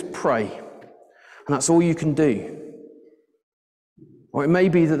you do is pray, and that's all you can do. Or it may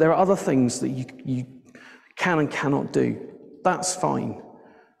be that there are other things that you can and cannot do. That's fine.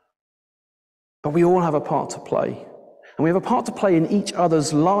 But we all have a part to play. And we have a part to play in each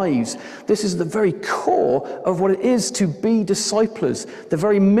other's lives. This is the very core of what it is to be disciplers. The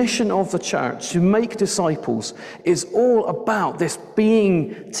very mission of the church, to make disciples, is all about this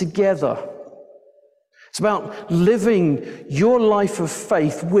being together. It's about living your life of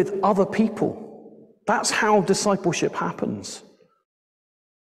faith with other people. That's how discipleship happens.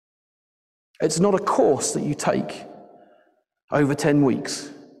 It's not a course that you take over 10 weeks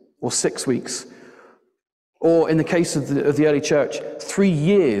or 6 weeks, or in the case of the early church, 3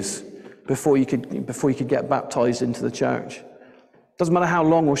 years before you could get baptized into the church. Doesn't matter how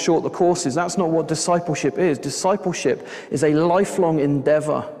long or short the course is. That's not what discipleship is. Discipleship is a lifelong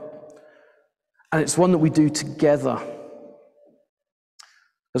endeavor, and it's one that we do together.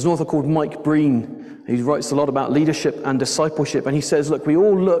 There's an author called Mike Breen. He writes a lot about leadership and discipleship, and he says, look, we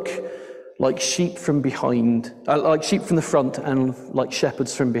all look like sheep from behind, like sheep from the front and like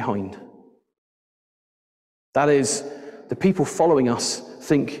shepherds from behind. That is, the people following us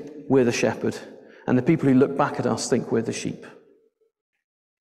think we're the shepherd, and the people who look back at us think we're the sheep.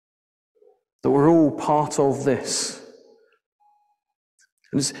 That we're all part of this.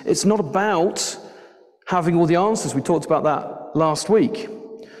 And it's not about having all the answers. We talked about that last week.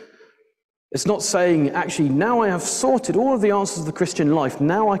 It's not saying, actually, now I have sorted all of the answers of the Christian life,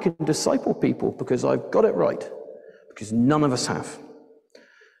 now I can disciple people because I've got it right, because none of us have.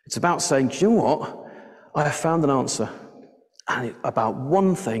 It's about saying, do you know what? I have found an answer about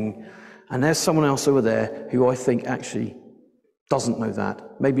one thing, and there's someone else over there who I think actually doesn't know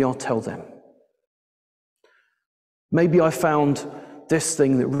that. Maybe I'll tell them. Maybe I found this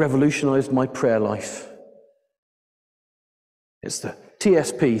thing that revolutionized my prayer life. It's the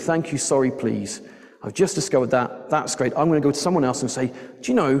TSP, thank you, sorry, please. I've just discovered that. That's great. I'm going to go to someone else and say,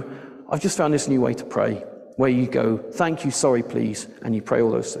 do you know, I've just found this new way to pray, where you go, thank you, sorry, please, and you pray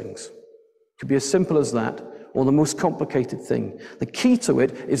all those things. It could be as simple as that, or the most complicated thing. The key to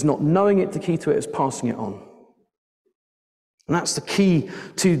it is not knowing it. The key to it is passing it on. And that's the key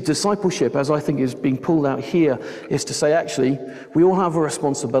to discipleship, as I think is being pulled out here, is to say, actually, we all have a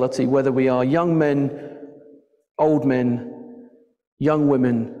responsibility, whether we are young men, old men, young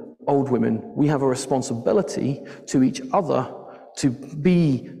women, old women. We have a responsibility to each other to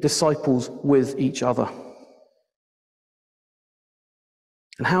be disciples with each other.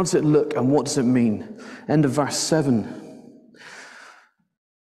 And how does it look, and what does it mean? End of verse 7.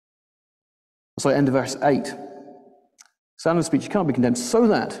 Sorry, end of verse 8. Sound of speech, you can't be condemned. So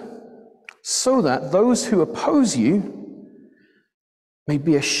that those who oppose you may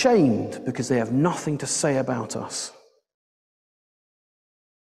be ashamed because they have nothing to say about us.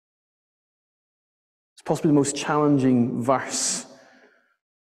 It's possibly the most challenging verse,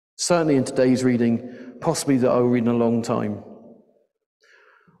 certainly in today's reading, possibly that I'll read in a long time.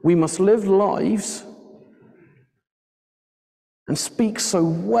 We must live lives and speak so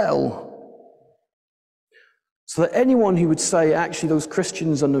well so that anyone who would say, actually, those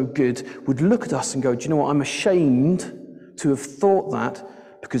Christians are no good, would look at us and go, do you know what, I'm ashamed to have thought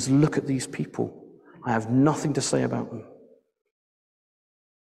that, because look at these people. I have nothing to say about them.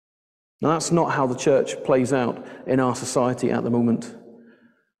 Now, that's not how the church plays out in our society at the moment.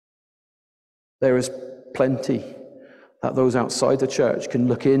 There is plenty that those outside the church can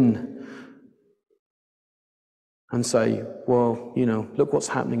look in and say, well, you know, look what's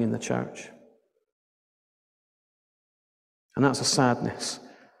happening in the church. And that's a sadness.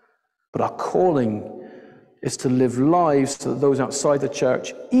 But our calling is to live lives so that those outside the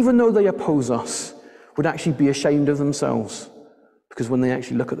church, even though they oppose us, would actually be ashamed of themselves. Because when they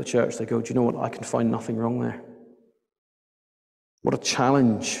actually look at the church, they go, do you know what? I can find nothing wrong there. What a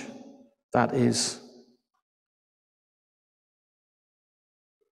challenge that is.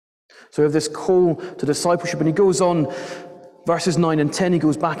 So we have this call to discipleship, and he goes on, verses 9 and 10, he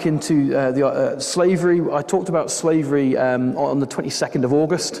goes back into the slavery. I talked about slavery on the 22nd of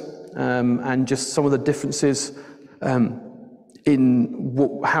August. and just some of the differences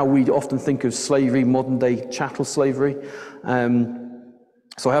in how we often think of slavery, modern day chattel slavery.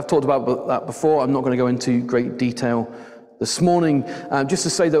 So I have talked about that before. I'm not going to go into great detail this morning, just to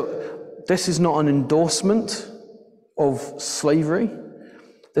say that this is not an endorsement of slavery.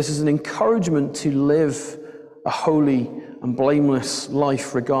 This is an encouragement to live a holy and blameless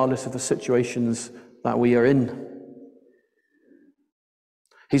life regardless of the situations that we are in.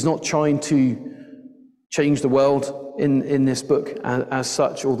 He's not trying to change the world in this book as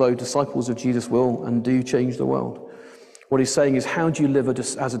such, although disciples of Jesus will and do change the world. What he's saying is, how do you live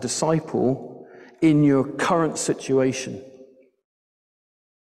as a disciple in your current situation?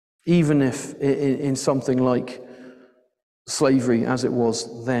 Even if in something like slavery as it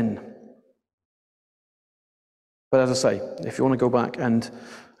was then. But as I say, if you want to go back and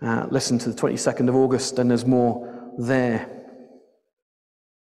listen to the 22nd of August, then there's more there.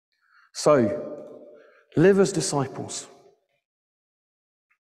 So, live as disciples.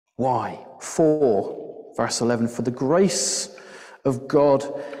 Why? For, verse 11, for the grace of God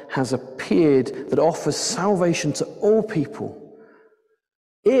has appeared that offers salvation to all people.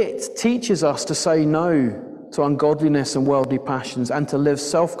 It teaches us to say no to ungodliness and worldly passions and to live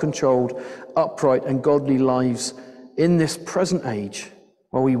self-controlled, upright and godly lives in this present age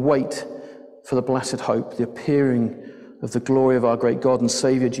while we wait for the blessed hope, the appearing of the glory of our great God and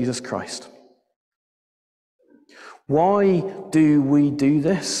Saviour Jesus Christ. Why do we do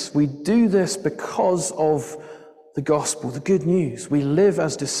this? We do this because of the gospel, the good news. We live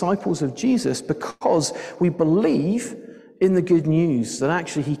as disciples of Jesus because we believe in the good news that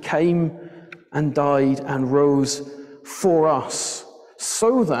actually he came and died and rose for us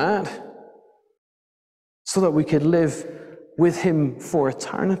so that we could live with him for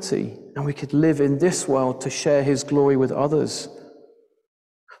eternity and we could live in this world to share his glory with others.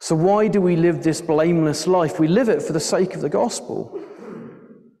 So why do we live this blameless life? We live it for the sake of the gospel.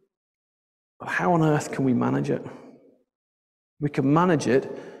 But how on earth can we manage it? We can manage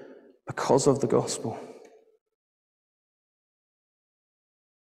it because of the gospel.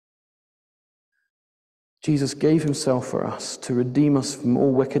 Jesus gave himself for us to redeem us from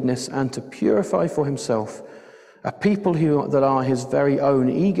all wickedness and to purify for himself a people that are his very own,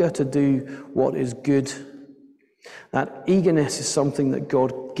 eager to do what is good. That eagerness is something that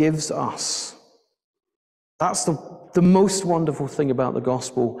God gives us. That's the most wonderful thing about the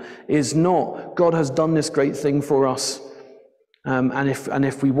gospel, is not God has done this great thing for us, and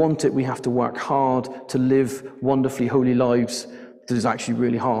if we want it, we have to work hard to live wonderfully holy lives that is actually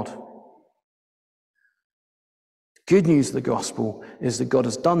really hard. Good news of the gospel is that God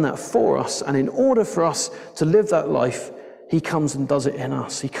has done that for us, and in order for us to live that life, he comes and does it in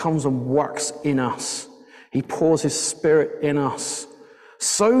us. He comes and works in us. He pours his Spirit in us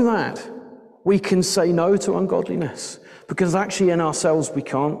so that we can say no to ungodliness, because actually in ourselves we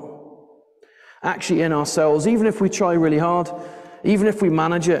can't. Actually in ourselves, even if we try really hard, even if we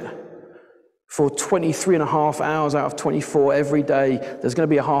manage it for 23 and a half hours out of 24 every day, there's going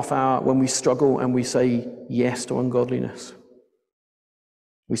to be a half hour when we struggle and we say yes to ungodliness.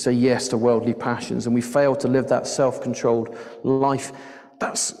 We say yes to worldly passions and we fail to live that self-controlled life.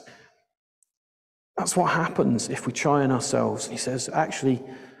 That's what happens if we try in ourselves. He says, actually,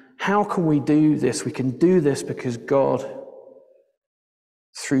 how can we do this? We can do this because God,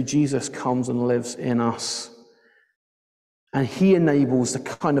 through Jesus, comes and lives in us. And he enables the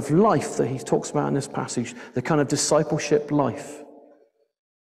kind of life that he talks about in this passage, the kind of discipleship life.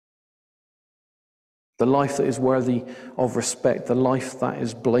 The life that is worthy of respect, the life that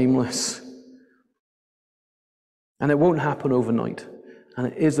is blameless. And it won't happen overnight. And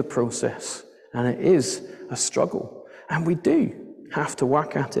it is a process. And it is a struggle. And we do have to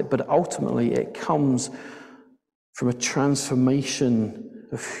work at it. But ultimately, it comes from a transformation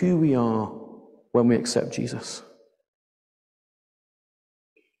of who we are when we accept Jesus.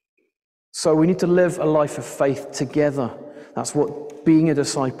 So we need to live a life of faith together. That's what being a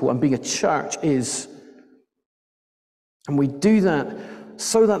disciple and being a church is. And we do that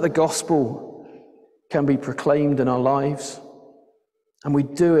so that the gospel can be proclaimed in our lives. And we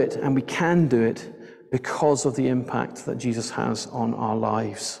do it, and we can do it, because of the impact that Jesus has on our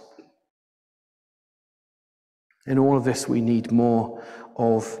lives. In all of this, we need more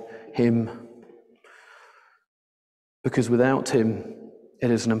of him. Because without him, it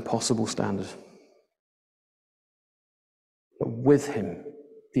is an impossible standard. But with him,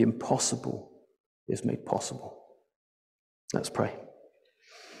 the impossible is made possible. Let's pray.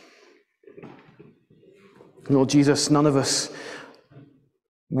 Lord Jesus, none of us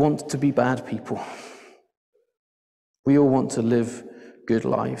want to be bad people. We all want to live good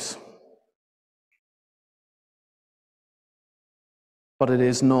lives. But it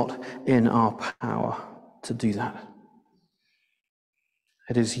is not in our power to do that.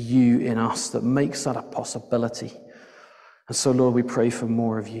 It is you in us that makes that a possibility. And so, Lord, we pray for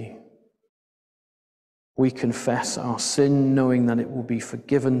more of you. We confess our sin, knowing that it will be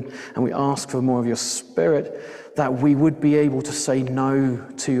forgiven, and we ask for more of your Spirit, that we would be able to say no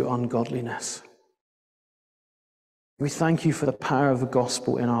to ungodliness. We thank you for the power of the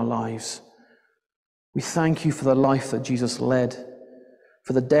gospel in our lives. We thank you for the life that Jesus led,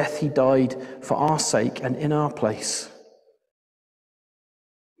 for the death he died for our sake and in our place,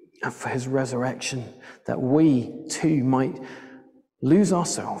 and for his resurrection, that we too might lose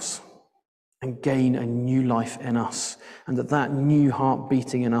ourselves and gain a new life in us, and that new heart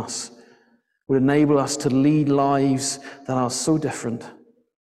beating in us would enable us to lead lives that are so different,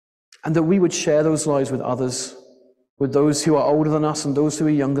 and that we would share those lives with others, with those who are older than us and those who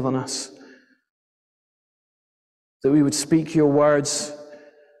are younger than us, that we would speak your words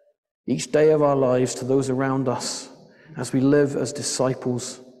each day of our lives to those around us as we live as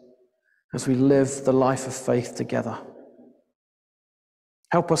disciples, as we live the life of faith together.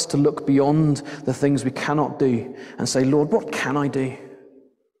 Help us to look beyond the things we cannot do and say, Lord, what can I do?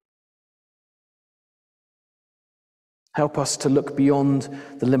 Help us to look beyond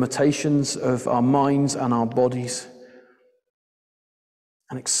the limitations of our minds and our bodies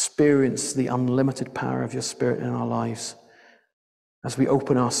and experience the unlimited power of your Spirit in our lives as we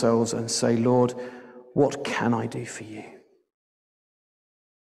open ourselves and say, Lord, what can I do for you?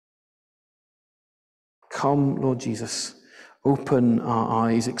 Come, Lord Jesus, open our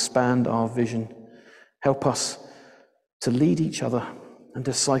eyes, expand our vision. Help us to lead each other and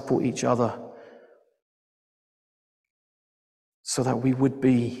disciple each other so that we would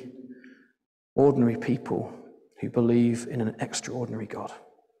be ordinary people who believe in an extraordinary God.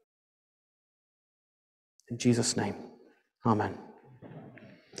 In Jesus' name, amen.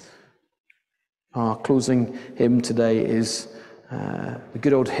 Our closing hymn today is the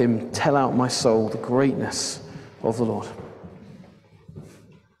good old hymn, Tell Out My Soul, the greatness of the Lord.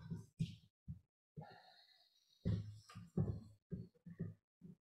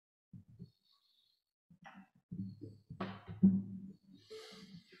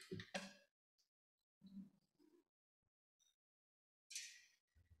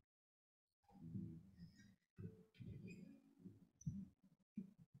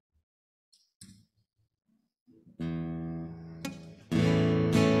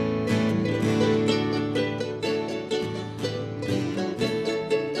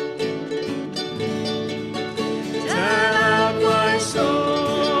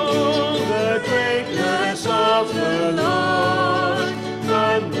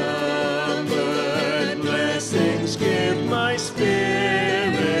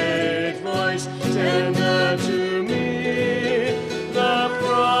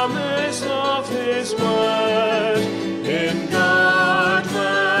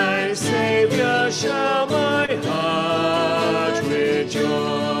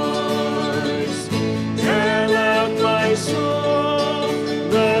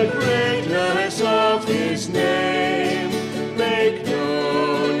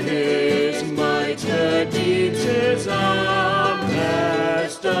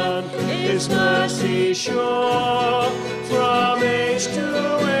 His mercy sure, from age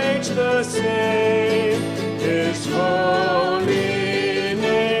to age the same. His holy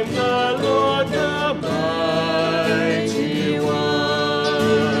name, the Lord, the mighty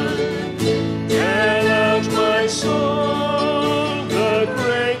one. Tell out, my soul, the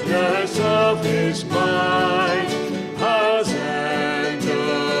greatness of his might. Powers and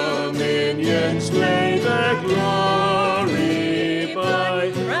dominions lay their glory by.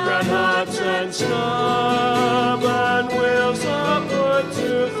 Hearts and stubborn wills are put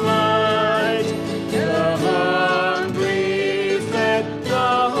to flight. The hungry fed,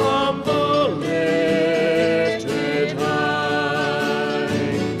 the humble lifted high.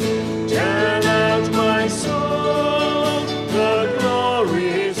 Tell out, my soul, the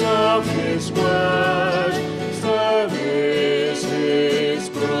glories of his word. Firm is his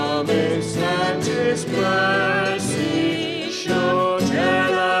promise and his mercy sure.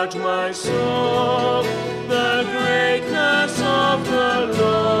 My soul, the greatness of the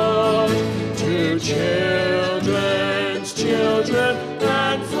Lord, to children's children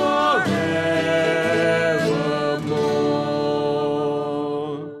and forevermore.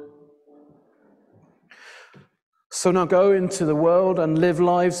 So now go into the world and live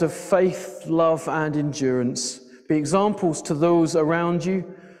lives of faith, love, and endurance. Be examples to those around you.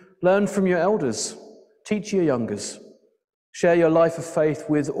 Learn from your elders. Teach your youngers. Share your life of faith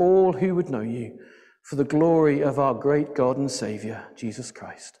with all who would know you, for the glory of our great God and Saviour, Jesus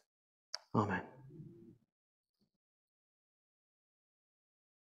Christ. Amen.